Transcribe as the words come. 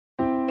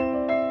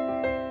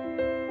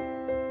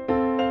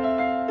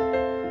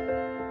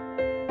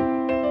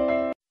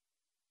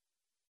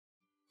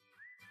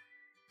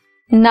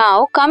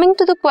Now coming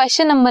to the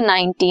question number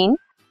 19,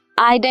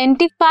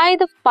 identify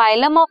the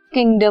phylum of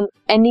kingdom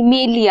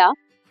Animalia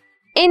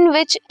in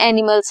which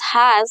animals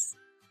has.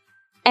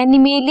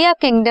 Animalia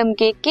kingdom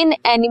के किन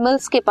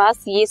animals के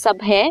पास ये सब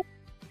है?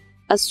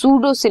 A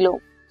pseudocoelom.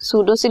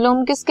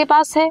 Pseudocoelom किसके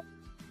पास है?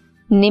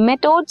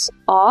 Nematodes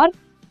और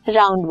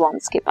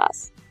roundworms के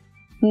पास.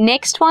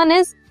 Next one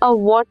is a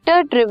water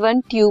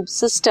driven tube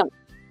system.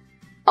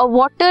 A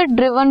water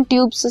driven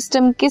tube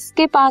system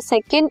किसके पास है?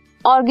 किन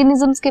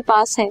organisms के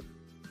पास है?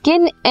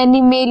 किन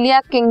एनिमेलिया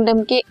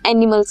किंगडम के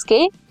एनिमल्स के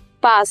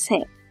पास है?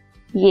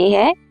 ये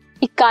है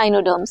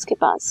इकाइनोडर्म्स के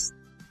पास.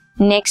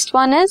 Next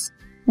one is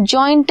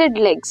jointed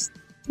legs.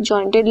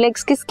 Jointed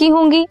legs किसकी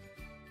होंगी?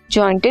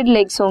 जॉइंटेड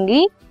लेग्स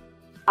होंगी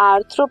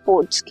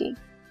आर्थ्रोपोड्स की.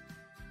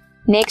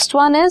 Next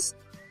one is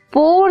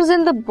pores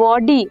in the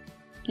body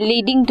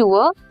leading to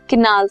a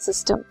canal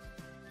system.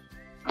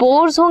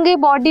 Pores होंगे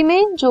बॉडी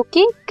में जो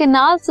कि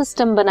कैनाल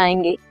सिस्टम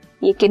बनाएंगे.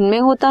 ये किन में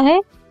होता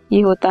है?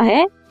 ये होता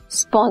है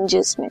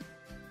स्पॉन्जेस में.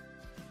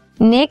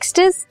 Next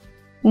is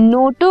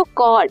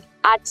notochord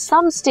at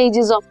some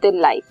stages of their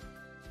life.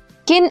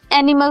 किन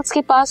एनिमल्स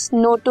के पास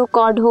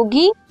नोटोकॉर्ड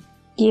होगी?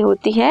 ये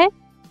होती है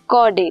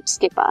कॉर्डेट्स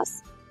के पास.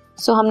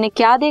 सो हमने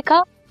क्या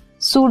देखा?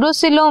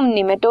 सूडोसिलोम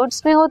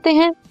निमेटोड्स में होते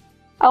हैं,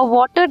 अ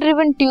water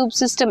driven tube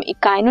system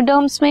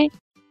echinoderms में,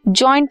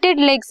 जॉइंटेड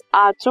लेग्स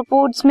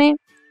आर्थ्रोपोड्स में,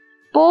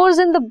 pores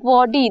in the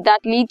body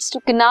that leads to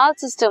canal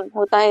system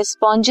होता है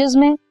स्पॉन्जेस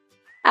में,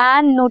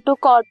 एंड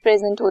नोटोकॉर्ड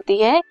प्रेजेंट होती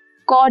है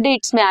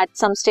कॉर्डेट्स में at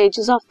some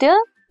stages of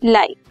their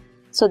life.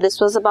 So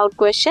this was about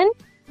question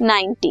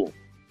 19.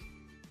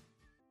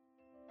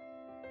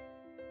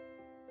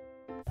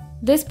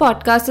 This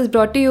podcast is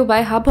brought to you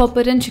bye hub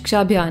hopper and शिक्षा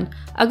अभियान.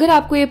 अगर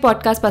आपको ये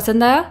पॉडकास्ट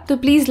पसंद आया तो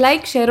प्लीज़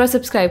लाइक, शेयर और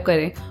सब्सक्राइब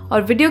करें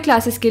और वीडियो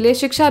क्लासेस के लिए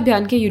शिक्षा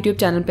अभियान के यूट्यूब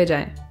चैनल पर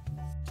जाएं.